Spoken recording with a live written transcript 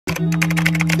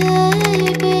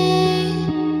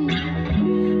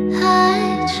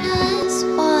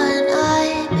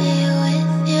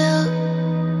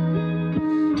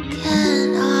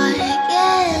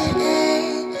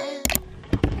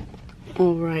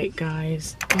Alright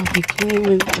guys, you can't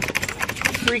even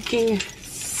freaking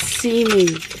see me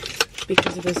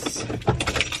because of this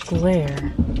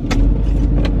glare.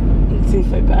 Let's see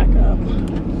if I back up.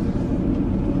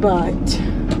 But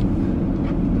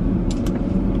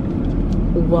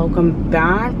welcome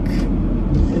back.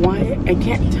 Why? I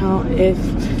can't tell if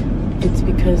it's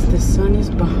because the sun is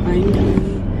behind me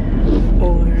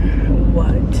or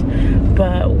what,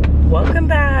 but welcome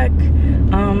back.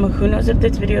 Who knows if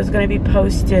this video is going to be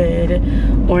posted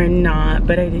or not,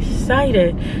 but I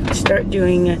decided to start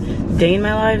doing day in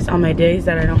my lives on my days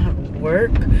that I don't have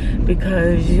work,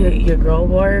 because your girl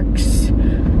works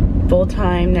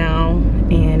full-time now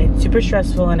and it's super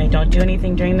stressful and I don't do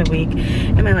anything during the week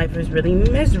and my life is really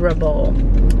miserable.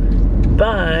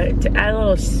 But to add a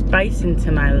little spice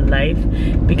into my life,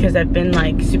 because I've been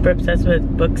like super obsessed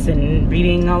with books and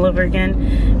reading all over again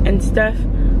and stuff,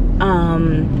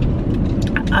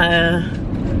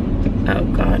 oh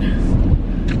god,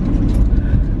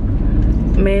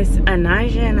 Miss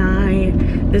Anaja and I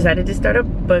decided to start a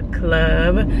book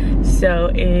club. So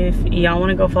if y'all want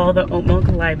to go follow the Oat Milk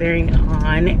Library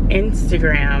on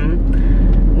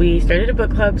Instagram, we started a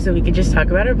book club so we could just talk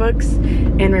about our books,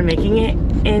 and we're making it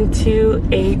into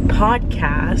a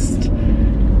podcast,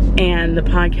 and the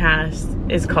podcast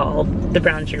is called the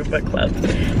Brown Sugar Book Club.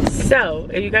 So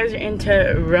if you guys are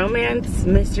into romance,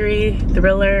 mystery,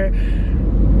 thriller,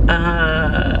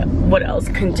 what else,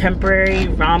 contemporary,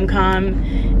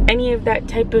 rom-com, any of that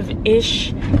type of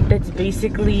ish, that's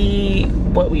basically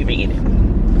what we read.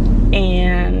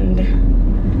 And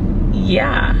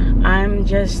yeah, I'm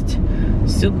just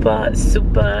super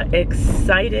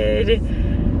excited.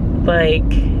 Like,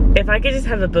 if I could just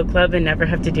have a book club and never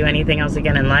have to do anything else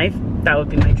again in life, that would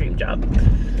be my dream job.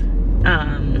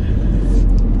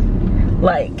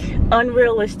 Like,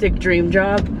 unrealistic dream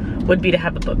job would be to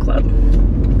have a book club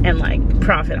and like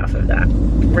profit off of that.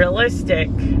 Realistic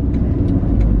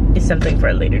is something for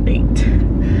a later date.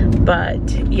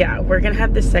 But yeah, we're gonna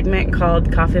have this segment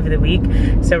called Coffee of the Week.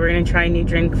 So we're gonna try a new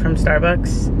drink from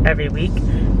Starbucks every week.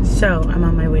 So I'm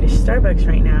on my way to Starbucks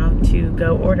right now to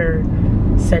go order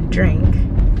said drink,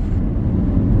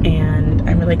 and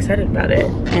I'm really excited about it.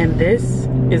 And this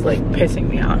is like pissing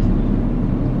me off.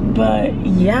 But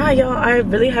yeah, y'all, I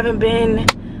really haven't been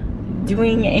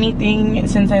doing anything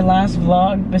since I last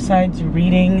vlogged besides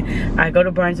reading. I go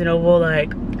to Barnes & Noble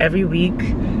like every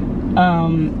week.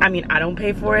 I mean, I don't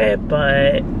pay for it,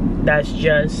 but that's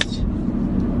the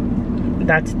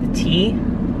tea.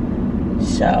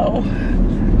 So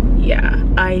yeah,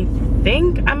 I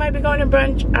think I might be going to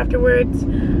brunch afterwards,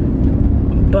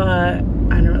 but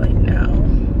I don't really know.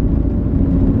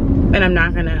 And I'm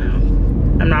not gonna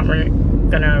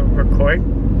record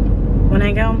when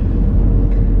I go,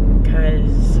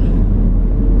 because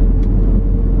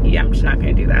yeah, I'm just not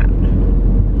gonna do that.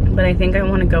 But I think I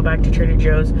want to go back to Trader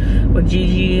Joe's with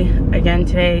Gigi again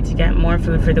today to get more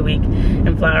food for the week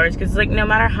and flowers, because like no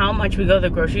matter how much we go to the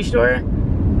grocery store,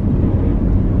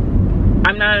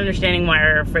 I'm not understanding why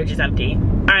our fridge is empty.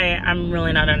 I'm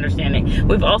really not understanding.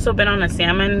 We've also been on a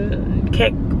salmon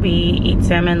kick. We eat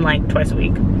salmon like twice a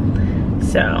week.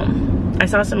 So I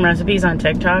saw some recipes on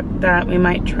TikTok that we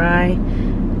might try.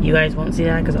 You guys won't see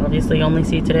that because obviously you only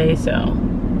see today, so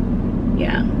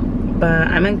yeah. But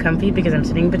I'm uncomfy because I'm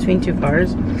sitting between two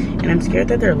cars and I'm scared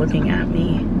that they're looking at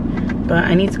me. But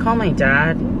I need to call my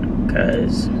dad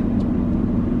because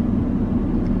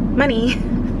money.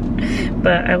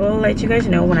 But I will let you guys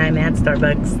know when I'm at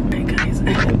Starbucks. Alright guys,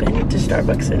 I haven't been to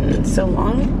Starbucks in so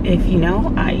long. If you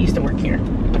know, I used to work here. Thank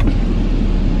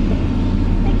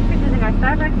you for choosing our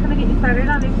Starbucks. Can I get you started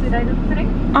on these food items today?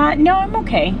 No, I'm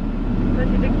okay. What's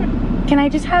your drink? Can I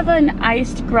just have an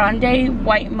iced grande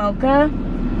white mocha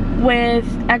with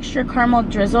extra caramel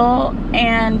drizzle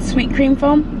and sweet cream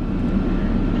foam?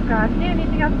 Gotcha.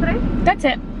 Anything else today? That's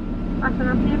it. Awesome.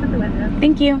 I'll see you at the window.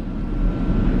 Thank you.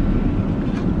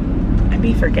 I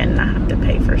be forgetting I have to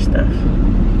pay for stuff,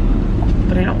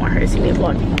 but I don't want her to see me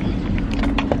vlogging.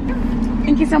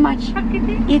 Thank you so much. Have a good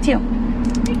day. You too.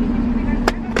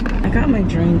 I got my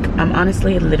drink. I'm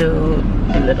honestly a little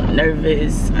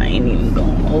nervous. I ain't even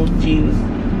gonna hold you,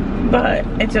 but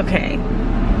it's okay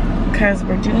because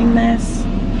we're doing this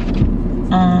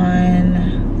on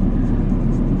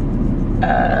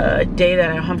a day that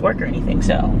I don't have work or anything.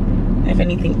 So if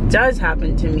anything does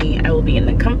happen to me, I will be in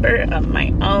the comfort of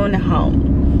my own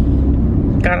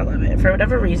home. Gotta love it. For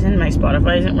whatever reason, my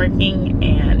Spotify isn't working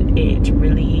and it's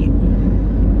really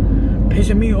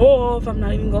pissing me off. I'm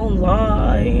not even gonna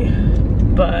lie.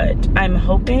 But I'm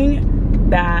hoping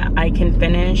that I can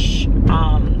finish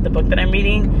the book that I'm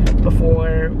reading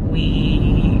before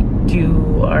we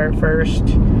do our first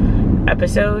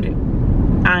episode.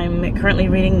 I'm currently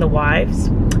reading The Wives,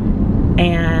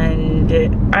 and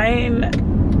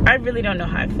I really don't know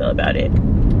how I feel about it.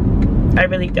 I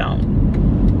really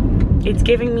don't. It's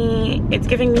giving me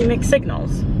mixed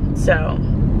signals. So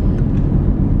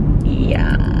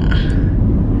yeah,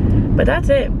 but that's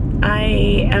it.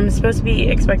 I am supposed to be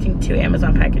expecting 2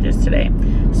 Amazon packages today.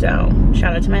 So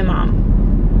shout out to my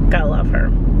mom. Gotta love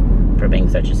her for being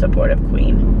such a supportive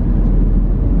queen.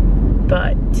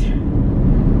 But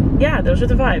yeah, those are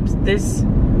the vibes. This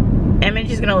image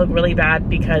is gonna look really bad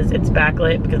because it's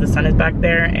backlit, because the sun is back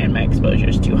there and my exposure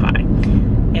is too high.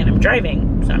 And I'm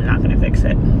driving, so I'm not gonna fix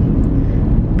it.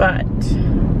 But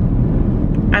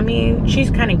I mean,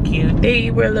 she's kind of cute. They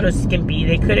were a little skimpy.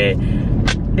 They could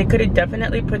have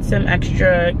definitely put some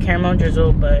extra caramel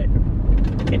drizzle, but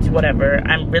it's whatever.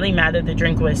 I'm really mad that the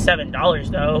drink was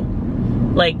 $7 though.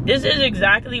 Like, this is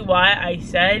exactly why I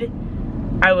said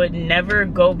I would never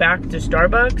go back to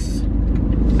Starbucks.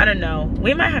 I don't know.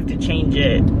 We might have to change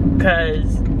it, because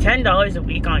 $10 a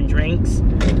week on drinks,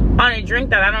 on a drink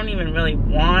that I don't even really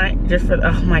want, just for,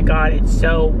 oh my god, it's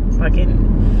so fucking,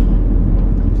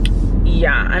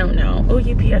 yeah, I don't know. Oh,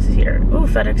 UPS is here. Oh,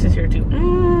 FedEx is here too.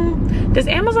 Does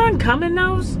Amazon come in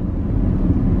those?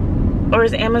 Or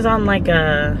is Amazon like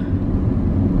a,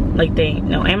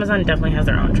 no, Amazon definitely has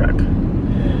their own truck.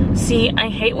 See, I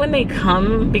hate when they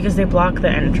come because they block the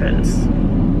entrance.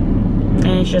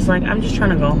 And it's just like, I'm just trying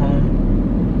to go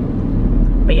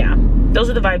home. But yeah, those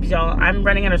are the vibes, y'all. I'm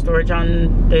running out of storage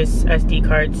on this SD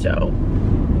card, so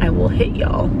I will hit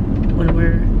y'all when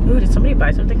we're, ooh, did somebody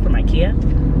buy something from IKEA?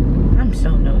 I'm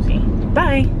so nosy.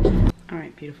 Bye. All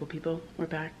right, beautiful people, we're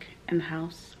back in the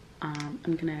house. I'm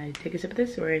gonna take a sip of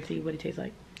this or see what it tastes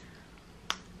like.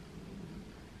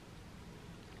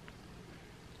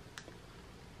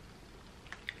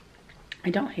 I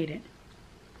don't hate it.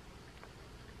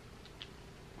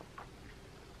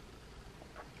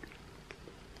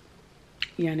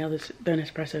 Yeah, I know the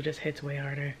Nespresso just hits way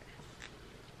harder.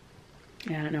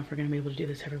 Yeah, I don't know if we're gonna be able to do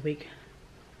this every week.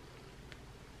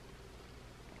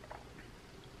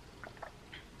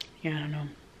 Yeah, I don't know.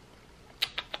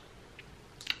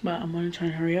 But I'm gonna try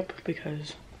and hurry up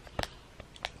because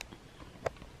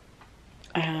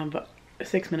I have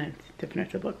 6 minutes to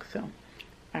finish the book, so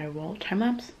I will time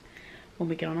lapse when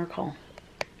we get on our call.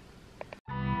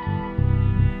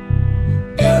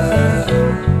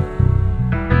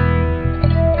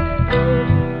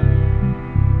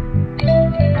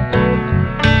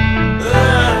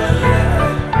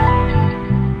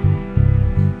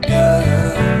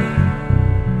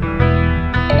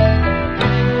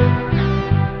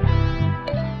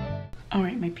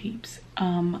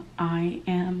 I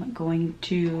am going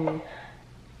to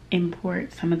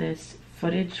import some of this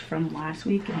footage from last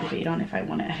week and debate on if I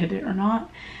want to edit it or not.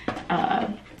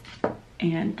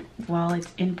 And while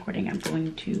it's importing, I'm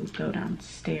going to go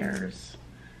downstairs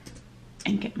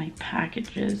and get my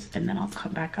packages, and then I'll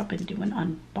come back up and do an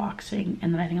unboxing,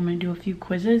 and then I think I'm gonna do a few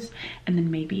quizzes and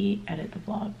then maybe edit the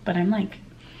vlog. But I'm a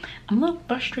little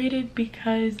frustrated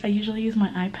because I usually use my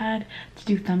iPad to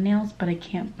do thumbnails, but I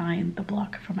can't find the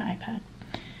block for my iPad.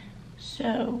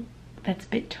 So that's a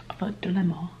bit of a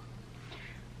dilemma.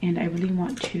 And I really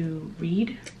want to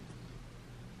read,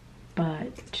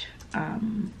 but I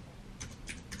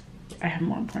have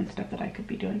more important stuff that I could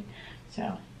be doing.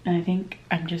 So, and I think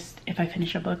I'm just, if I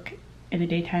finish a book in the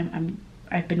daytime,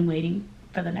 I've been waiting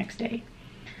for the next day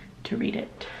to read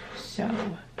it. So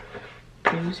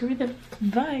those are the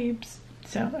vibes.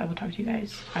 So I will talk to you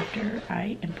guys after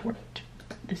I import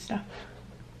this stuff.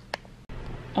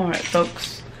 All right,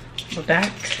 folks, we're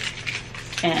back,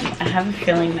 and I have a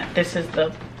feeling that this is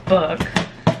the book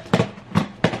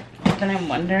that I'm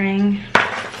wondering.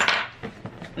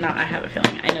 No, I have a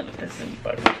feeling. I know that this is the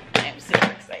book I am super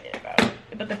excited about.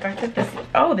 But the fact that this,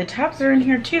 oh, the tabs are in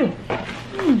here too.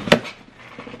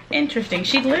 Interesting.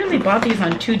 She literally bought these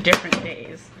on 2 different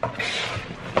days.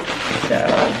 So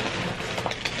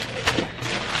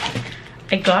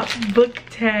I got book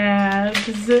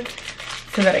tabs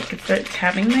so that I could start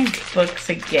tabbing my books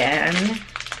again,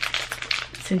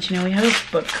 since you know we have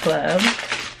a book club.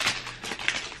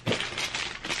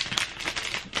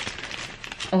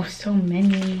 Oh, so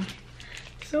many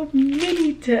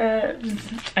tabs.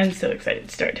 I'm so excited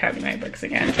to start tabbing my books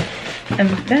again. And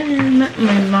then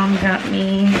my mom got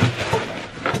me,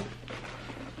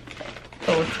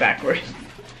 oh, it's backwards,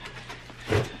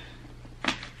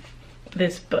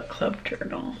 this book club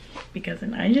journal because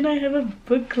Elijah and I have a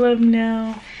book club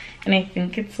now, and I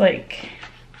think it's like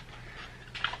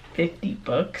 50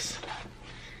 books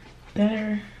that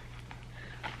are,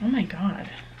 oh my god,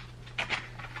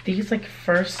 these like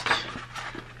first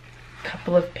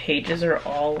couple of pages are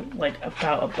all like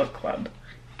about a book club.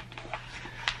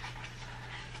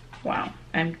 Wow,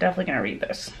 I'm definitely gonna read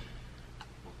this.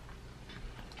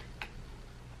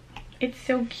 It's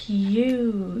so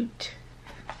cute.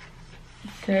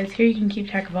 It says here you can keep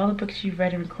track of all the books you've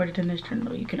read and recorded in this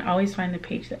journal. You can always find the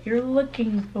page that you're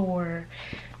looking for.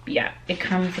 But yeah, it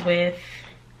comes with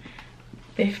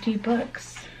 50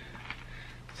 books.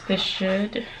 So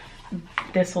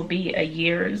this will be a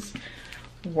year's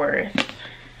worth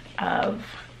of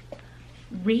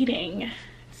reading.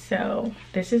 So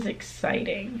this is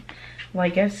exciting. Well, I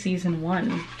guess season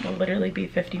 1 will literally be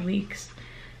 50 weeks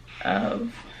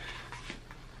of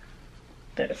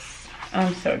this.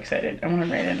 I'm so excited. I want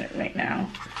to write in it right now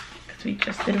because we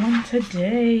just did one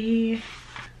today.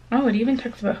 Oh, it even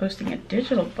talks about hosting a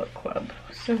digital book club.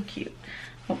 So cute.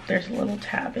 Oh, there's a little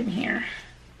tab in here.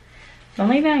 The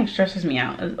only thing that stresses me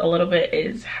out a little bit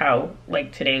is how,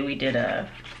 like, today we did a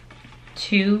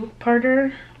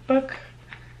 2-parter book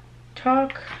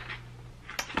talk.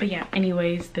 But yeah,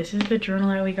 anyways, this is the journal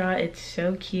that we got. It's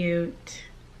so cute.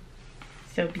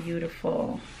 So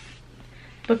beautiful.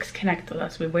 Books connect with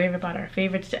us. We wave about our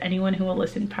favorites to anyone who will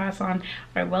listen, pass on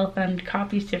our well-thumbed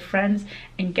copies to friends,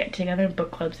 and get together in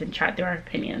book clubs and chat through our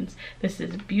opinions. This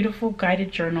is a beautiful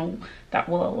guided journal that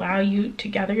will allow you to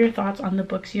gather your thoughts on the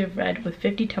books you have read with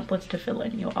 50 templates to fill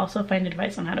in. You'll also find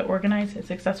advice on how to organize a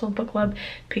successful book club,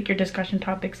 pick your discussion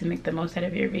topics, and make the most out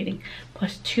of your reading,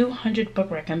 plus 200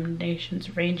 book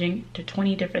recommendations ranging to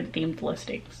 20 different themed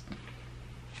listings.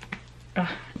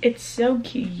 It's so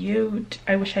cute.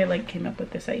 I wish I like came up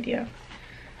with this idea.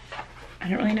 I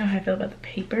don't really know how I feel about the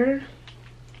paper,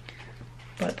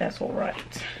 but that's all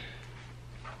right.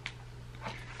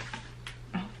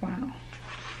 Oh wow.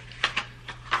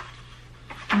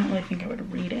 I don't really think I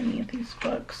would read any of these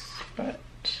books, but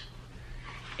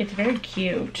it's very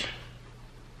cute.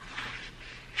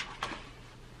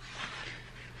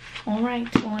 All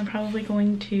right, well, I'm probably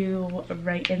going to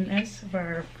write in this for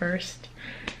our first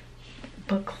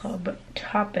book club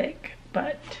topic,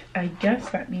 but I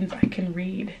guess that means I can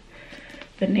read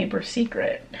The Neighbor's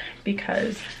Secret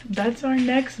because that's our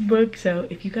next book. So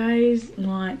if you guys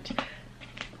want,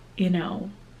 you know,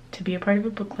 to be a part of a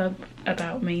book club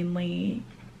about mainly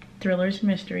thrillers and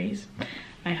mysteries,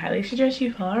 I highly suggest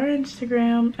you follow our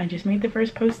Instagram. I just made the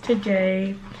first post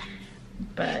today,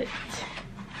 but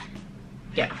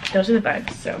yeah, those are the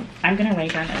vibes. So I'm gonna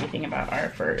write down everything about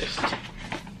our first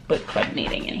book club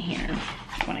meeting in here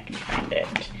when I can find it,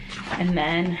 and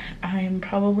then I'm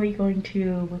probably going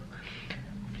to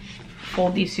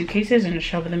fold these suitcases and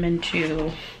shove them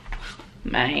into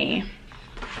my,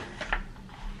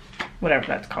 whatever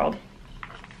that's called,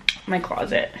 my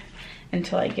closet,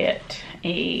 until I get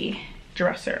a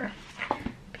dresser.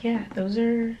 But yeah, those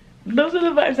are the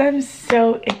vibes. I'm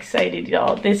so excited,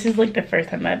 y'all. This is like the first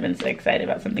time I've been so excited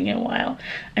about something in a while.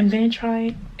 I'm gonna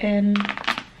try and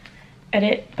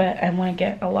edit, but I want to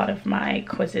get a lot of my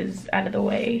quizzes out of the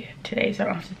way today so I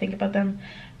don't have to think about them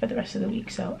for the rest of the week.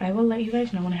 So I will let you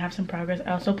guys know when I have some progress.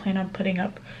 I also plan on putting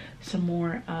up some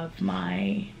more of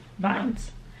my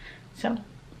vines, so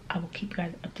I will keep you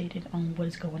guys updated on what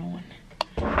is going on.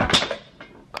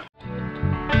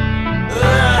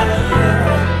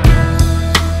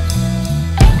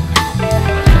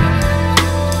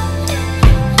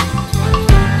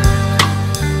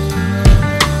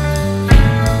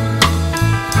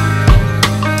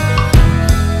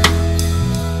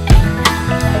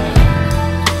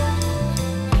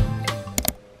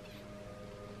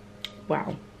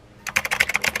 Wow.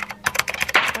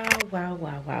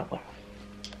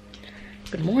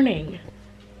 Good morning,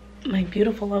 my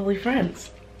beautiful, lovely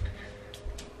friends.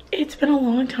 It's been a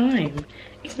long time.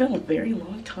 It's been a very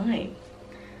long time.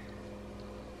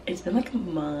 It's been like a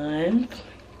month.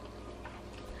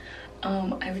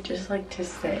 I would just like to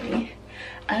say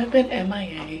I've been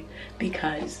MIA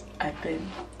because I've been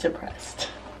depressed.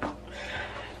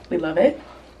 We love it.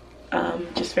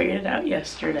 Just figured it out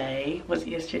yesterday. Was it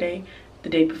yesterday? The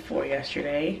day before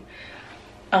yesterday.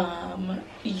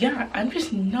 Yeah, I'm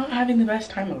just not having the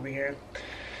best time over here,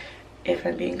 if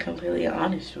I'm being completely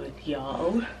honest with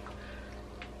y'all.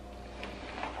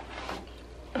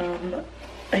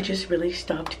 I just really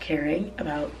stopped caring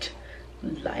about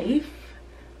life,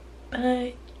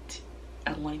 but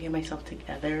I want to get myself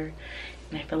together,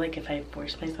 and I feel like if I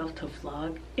force myself to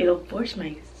vlog, it'll force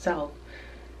myself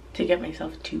to get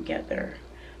myself together,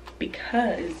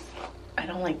 because I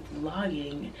don't like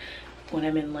vlogging when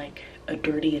I'm in like a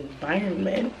dirty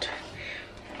environment.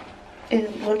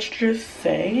 And let's just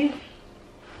say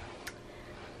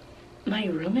my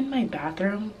room and my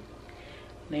bathroom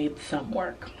made some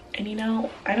work. And you know,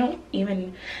 I don't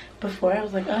even, before I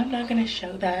was like, oh, I'm not gonna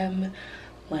show them,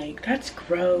 like that's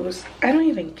gross. I don't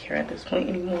even care at this point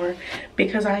anymore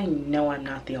because I know I'm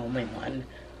not the only one.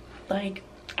 Like,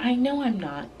 I know I'm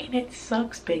not, and it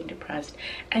sucks being depressed,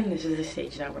 and this is the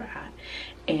stage that we're at.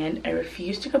 And I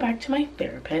refuse to go back to my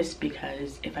therapist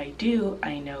because if I do,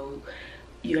 I know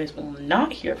you guys will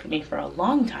not hear from me for a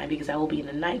long time because I will be in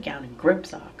a nightgown and grip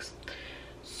socks.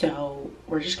 So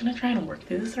we're just gonna try and work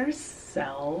through this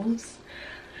ourselves.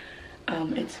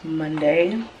 It's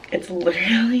Monday. It's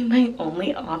literally my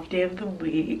only off day of the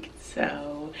week.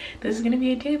 So this is gonna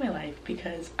be a day of my life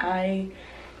because I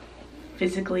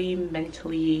physically,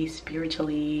 mentally,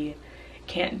 spiritually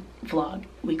can't vlog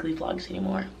weekly vlogs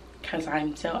anymore because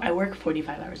I work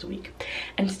 45 hours a week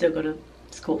and still go to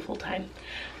school full time.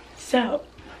 So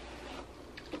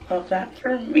love that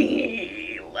for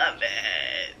me. Love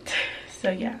it. So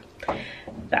yeah,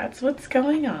 that's what's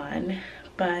going on.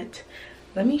 But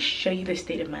let me show you the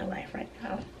state of my life right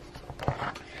now.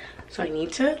 So I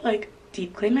need to like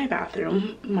deep clean my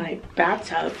bathroom. My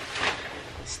bathtub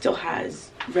still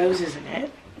has roses in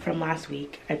it from last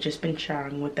week. I've just been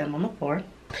showering with them on the floor.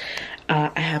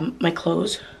 I have my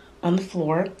clothes on the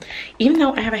floor. Even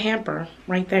though I have a hamper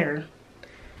right there,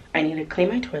 I need to clean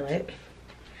my toilet.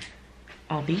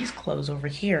 All these clothes over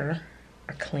here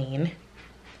are clean.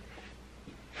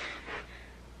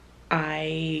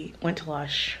 I went to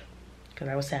Lush because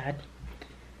I was sad.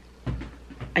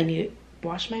 I need to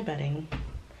wash my bedding.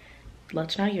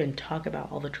 Let's not even talk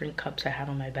about all the drink cups I have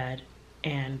on my bed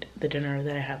and the dinner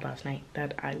that I had last night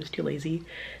that I was too lazy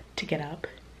to get up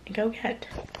and go get.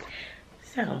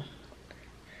 So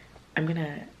I'm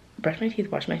gonna brush my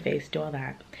teeth, wash my face, do all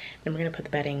that. Then we're gonna put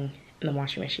the bedding in the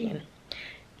washing machine.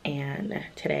 And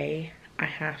today I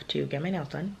have to get my nails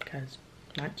done because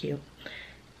not cute.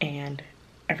 And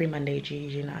every Monday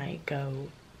Gigi and I go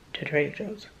to Trader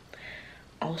Joe's.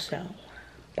 Also,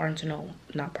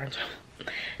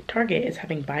 Target is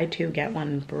having buy two get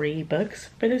one free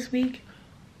books for this week.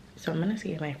 So I'm gonna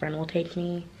see if my friend will take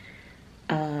me.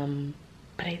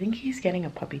 But I think he's getting a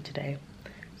puppy today.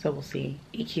 So we'll see.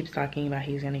 He keeps talking about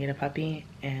he's gonna get a puppy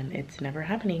and it's never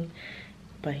happening.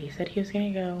 But he said he was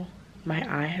gonna go. My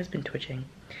eye has been twitching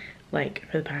like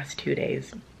for the past 2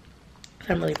 days.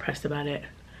 So I'm really pressed about it.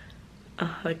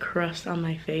 The crust on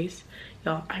my face.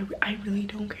 Y'all, I really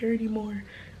don't care anymore.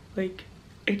 Like,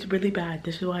 it's really bad.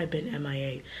 This is why I've been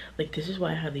MIA. Like, this is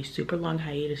why I have these super long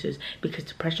hiatuses, because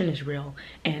depression is real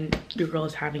and your girl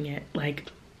is having it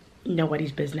like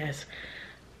nobody's business.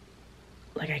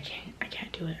 Like, I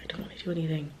can't do it. I don't want to do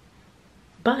anything.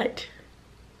 But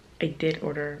I did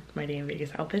order my day in Vegas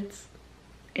outfits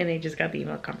and I just got the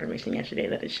email confirmation yesterday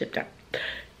that it shipped out.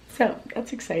 So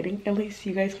that's exciting. At least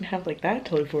you guys can have like that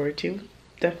to look forward to.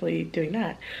 Definitely doing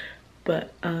that.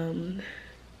 But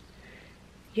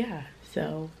yeah,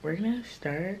 so we're gonna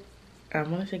start. I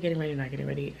want to say getting ready, not getting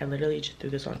ready. I literally just threw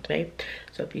this on today.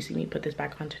 So if you see me put this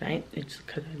back on tonight, it's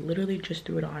because I literally just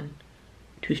threw it on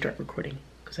to start recording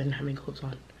because I didn't have any clothes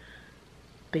on.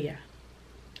 But yeah,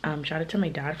 shout out to my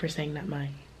dad for saying that my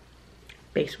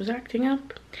face was acting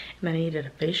up and that I needed a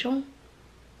facial.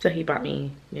 So he bought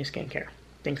me new skincare.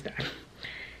 Thanks, Dad.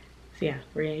 So yeah,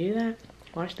 we're gonna do that,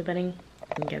 wash the bedding,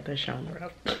 and get this show on the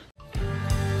road.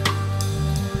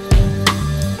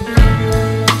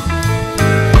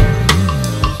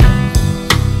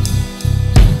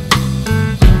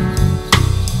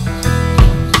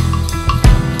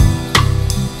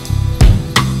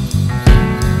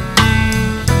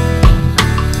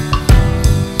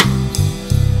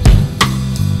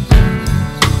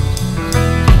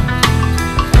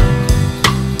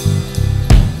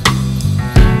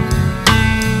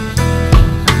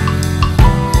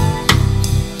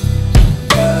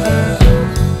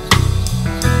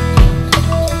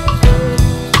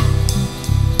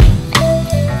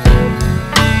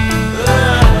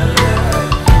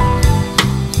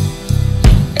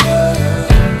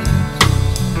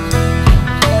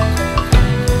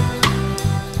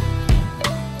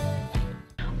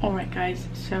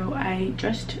 So I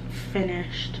just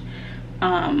finished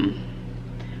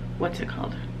what's it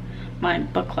called, my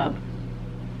book club.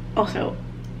 Also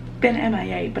been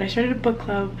MIA, but I started a book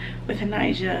club with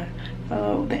Anijah.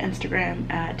 Follow the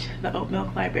Instagram at the Oat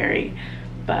Milk Library.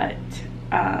 But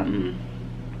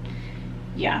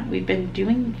yeah, we've been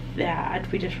doing that.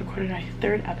 We just recorded our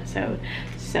 3rd episode,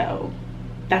 so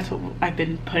that's what I've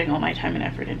been putting all my time and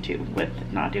effort into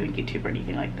with not doing YouTube or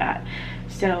anything like that.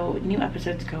 So new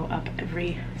episodes go up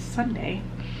every Sunday.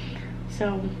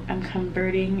 So I'm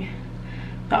converting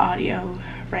the audio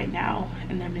right now,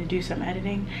 and then I'm gonna do some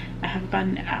editing. I have about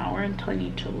an hour until I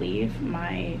need to leave.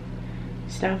 My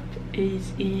stuff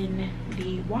is in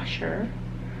the washer,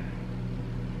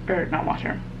 or not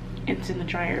washer, it's in the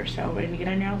dryer. So we're gonna get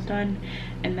our nails done,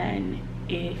 and then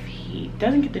if he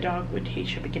doesn't get the dog, which he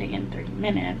should be getting in 30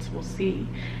 minutes, we'll see,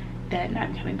 then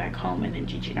I'm coming back home, and then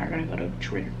Gigi and I are gonna go to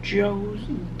Trader Joe's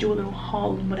and do a little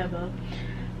haul and whatever.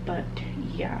 But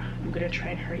yeah, I'm gonna try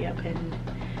and hurry up and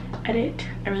edit.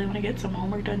 I really want to get some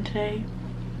homework done today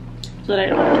so that I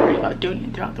don't have to worry about doing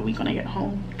it throughout the week when I get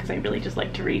home, because I really just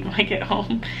like to read when I get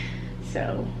home.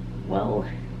 So, well,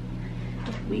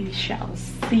 we shall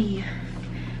see.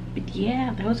 But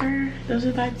yeah, those are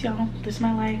the vibes, y'all. This is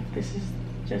my life. This is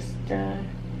just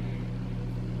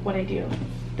what I do.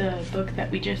 The book that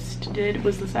we just did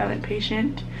was The Silent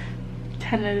Patient.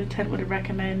 10 out of 10 would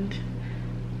recommend.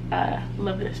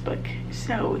 Love this book.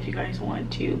 So if you guys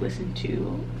want to listen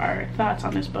to our thoughts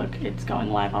on this book, it's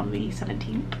going live on the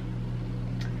 17th.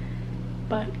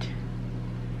 But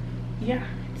yeah,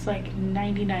 it's like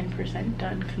 99%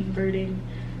 done converting.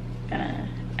 Gonna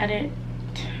edit,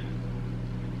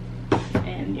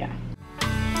 and yeah.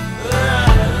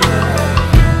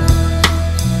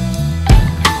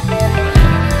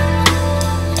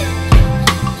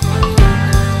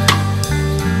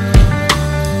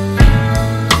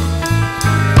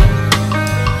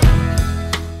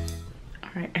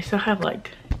 Alright, I still have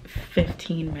like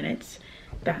 15 minutes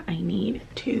that I need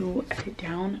to edit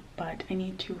down, but I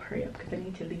need to hurry up because I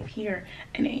need to leave here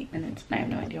in 8 minutes. I have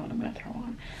no idea what I'm gonna throw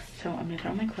on. So I'm gonna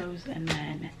throw on my clothes and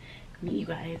then meet you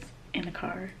guys in the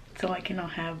car so I can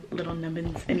not have little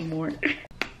nubbins anymore.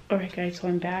 Alright guys, so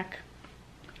I'm back.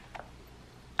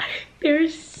 They're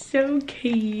so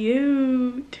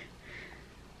cute.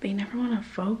 They never want to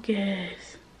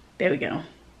focus. There we go.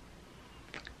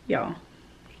 Y'all,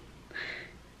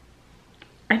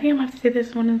 I think I'm gonna have to say this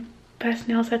is one of the best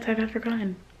nail sets I've ever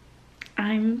gotten.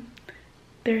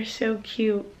 They're so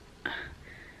cute.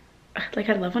 Like,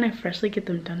 I love when I freshly get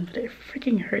them done, but it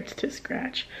freaking hurts to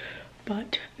scratch.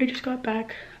 But I just got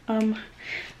back. I'm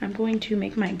going to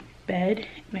make my bed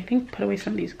and I think put away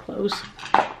some of these clothes,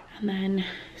 and then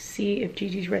see if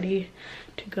Gigi's ready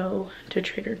to go to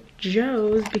Trader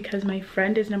Joe's because my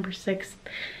friend is number 6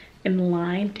 in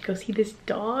line to go see this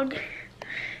dog.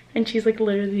 And she's like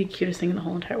literally the cutest thing in the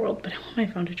whole entire world, but I want my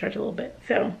phone to charge a little bit.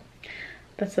 So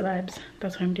that's the vibes.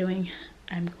 That's what I'm doing.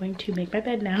 I'm going to make my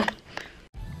bed now.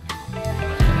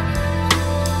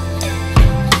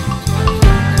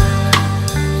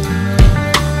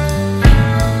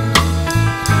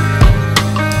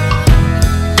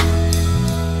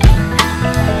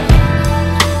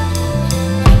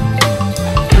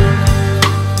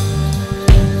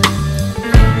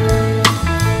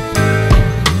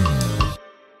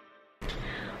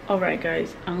 Alright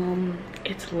guys,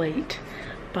 it's late,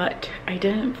 but I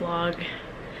didn't vlog.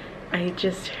 I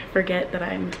just forget that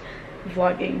I'm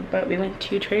vlogging, but we went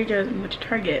to Trader Joe's and went to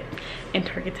Target, and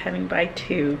Target's having buy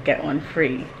 2 get 1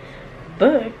 free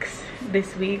books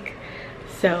this week.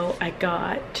 So I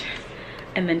got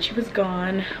And Then She Was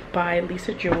Gone by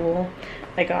Lisa Joel.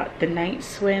 I got The Night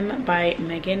Swim by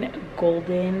Megan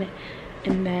Golden,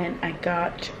 and then I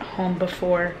got Home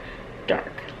Before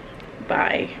Dark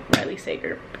by Riley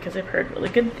Sager because I've heard really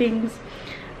good things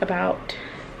about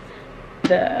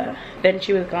the Then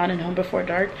She Was Gone and Home Before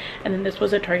Dark. And then this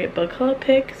was a Target book club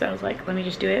pick, so I was like, let me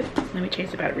just do it. Let me change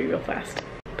the battery real fast.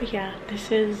 But yeah,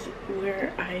 this is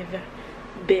where I've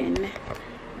been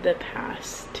the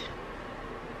past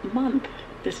month.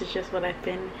 This is just what I've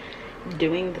been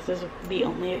doing. This is the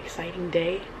only exciting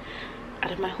day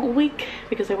out of my whole week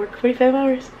because I work 45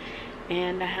 hours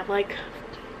and I have like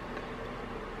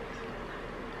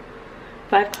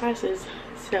 5 classes,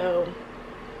 so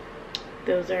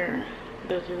those are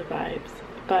the vibes.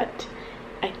 But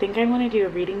I think I want to do a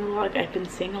reading vlog. I've been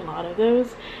seeing a lot of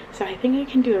those, so I think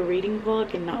I can do a reading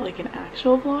vlog and not like an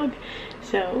actual vlog.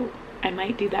 So I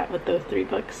might do that with those 3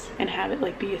 books and have it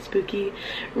like be a spooky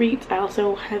read. I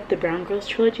also have the Brown Girls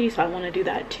trilogy, so I want to do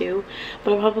that too,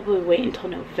 but I'll probably wait until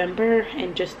November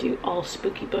and just do all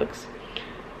spooky books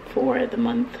for the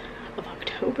month of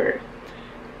October.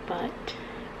 But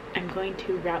I'm going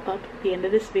to wrap up the end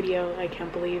of this video. I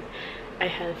can't believe I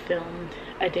have filmed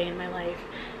a day in my life,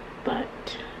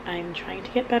 but I'm trying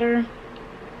to get better.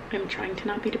 I'm trying to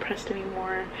not be depressed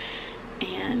anymore,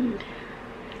 and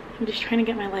I'm just trying to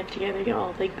get my life together,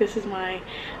 y'all. Like, this is why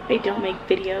I don't make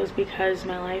videos, because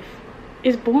my life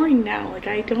is boring now. Like,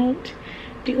 I don't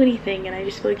do anything, and I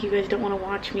just feel like you guys don't want to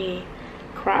watch me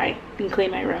cry and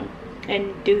clean my room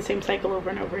and do the same cycle over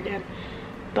and over again.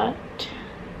 But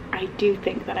I do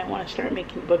think that I want to start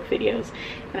making book videos,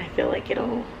 and I feel like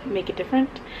it'll make it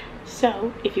different.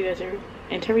 So if you guys are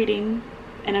into reading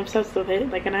and obsessed with it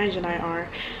like Anija and I are,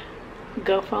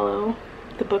 go follow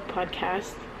the book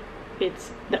podcast.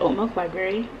 It's the Oat Milk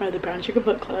Library or the Brown Sugar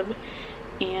Book Club.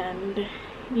 And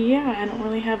yeah, I don't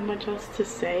really have much else to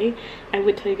say. I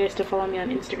would tell you guys to follow me on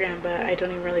Instagram, but I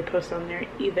don't even really post on there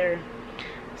either.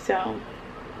 So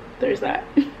there's that.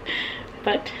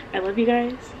 But I love you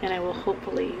guys, and I will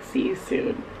hopefully see you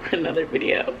soon for another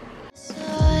video.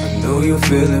 I know you're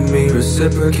feeling me,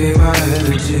 reciprocate my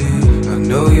energy. I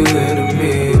know you're into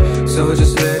me, so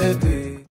just let it be.